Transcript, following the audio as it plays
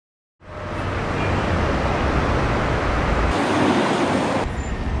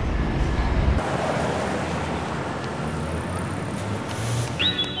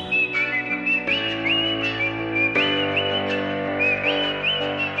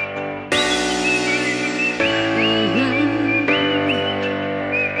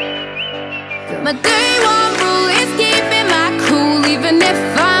My day one rule is keeping my cool, even if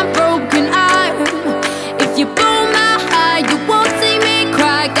I'm broken iron. If you blow my high, you won't see me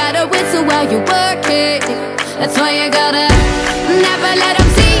cry. Gotta whistle while you work it. That's why you gotta never let them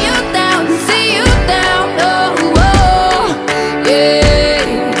see you down, see you down. Oh, oh, yeah.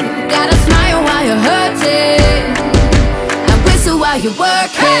 Gotta smile while you're hurting and whistle while you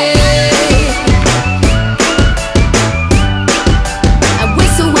work it.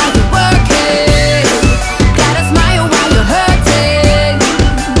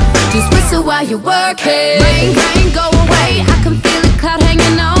 While you work it. Rain, rain, go away. I can feel the cloud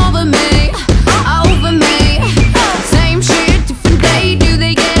hanging over me, over me. Same shit, different day. Do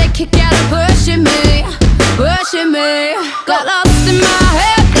they get a kick out of pushing me, pushing me? Got lost in my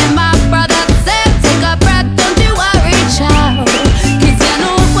head, then my brother said, take a breath, don't you worry, child. Cause you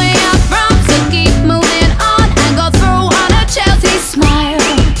know where I'm from, so keep moving on and go through on a Chelsea smile.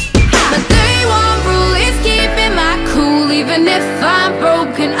 My day one rule is keeping my cool, even if I'm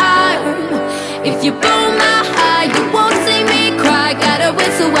broken iron. If you blow my high, you won't see me cry. Gotta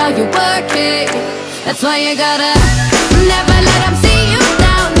whistle while you work it. That's why you gotta never let them see you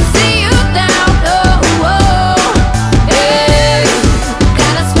down, see you down. Oh, oh, yeah.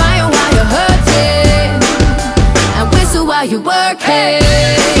 Gotta smile while you're hurting and whistle while you work it.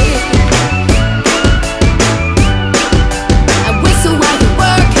 And whistle while you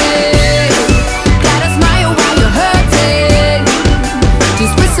work it. Gotta smile while you're hurting.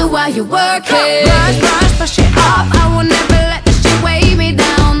 Just whistle while you work it. Brush it off. I will never let this shit weigh me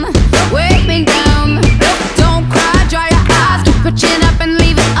down, weigh me down. Don't cry, dry your eyes, keep your chin up and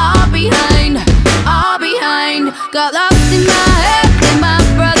leave it all behind, all behind. Got lost in my head, then my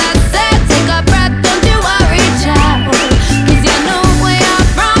brother said, take a breath, don't you worry, child. Cause you know where I'm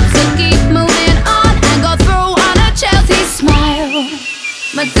from, so keep moving on and go through on a Chelsea smile.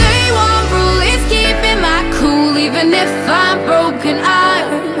 My day one rule is keeping my cool, even if I'm broken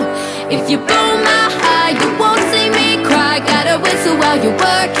iron. If you blow my high, you won't see me cry. Gotta whistle while you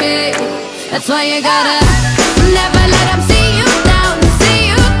work it. That's why you gotta never let them see you down,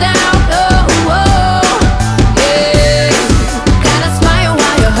 see you down. Oh, oh, yeah. Gotta smile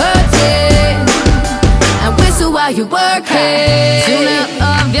while you're hurting and whistle while you work it. Sooner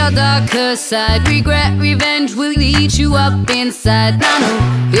of your darker side, regret, revenge will eat you up inside. Now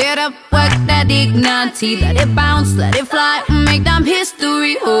no, get up, work that dignity. Let it bounce, let it fly, make them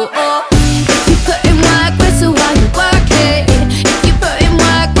history. Oh, oh. If you put in work, whistle while you work it. If you put in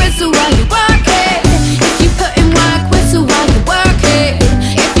work, whistle while you work it. If you put in work, whistle while you work it.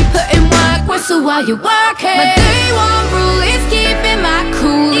 If you put in work, whistle while you work it. My day one rule is keeping my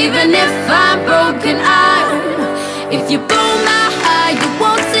cool, even if I'm broken iron. If you blow my high, you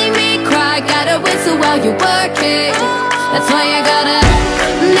won't see me cry. Gotta whistle while you work it. That's why you gotta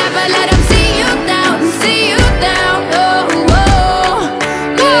never let them see you down, see you down. Oh, oh,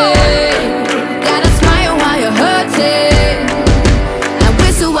 yeah. Gotta smile while you're hurting and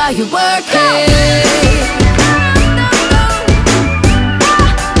whistle while you work it.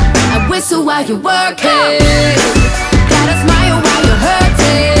 And whistle while you work it. Gotta smile while you're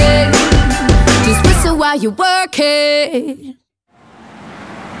hurting. Just whistle while you work it.